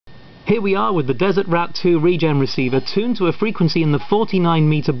Here we are with the Desert Ratt 2 Regen receiver tuned to a frequency in the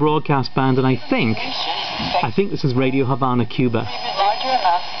 49-meter broadcast band, and I think this is Radio Habana, Cuba. Larger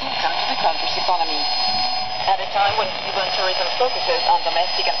amounts come to the country's economy. At a time when Cuban tourism focuses on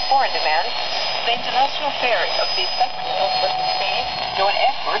domestic and foreign demand, the international fairs of this sector offer to Spain joint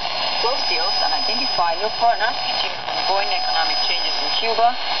efforts, close deals, and identify new partners featuring ongoing economic changes in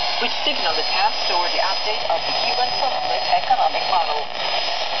Cuba, which signal the path toward the update of the Cuban public economic model.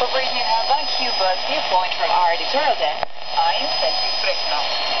 For bringing Habana, Cuba's viewpoint from our editorial desk, I'm Cedric Fresno.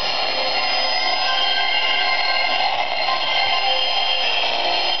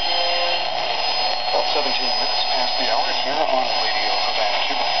 About 17 minutes past the hour here on Radio Habana,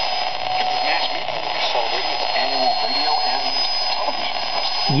 Cuba. Cuba's mass media will be celebrating its annual radio and television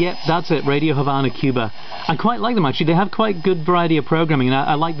festival. Yep, that's it, Radio Havana, Cuba. I quite like them actually. They have quite good variety of programming, and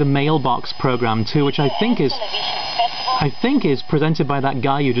I like the mailbox program too, which I think is presented by that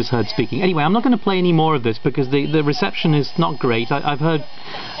guy you just heard speaking. Anyway, I'm not going to play any more of this because the reception is not great. I've heard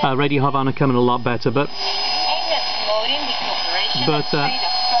Radio Havana coming a lot better, but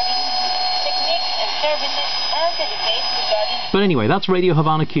anyway, that's Radio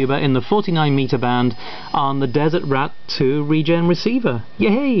Havana, Cuba in the 49-meter band on the Desert Ratt 2 Regen receiver.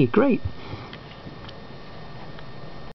 Yay, great.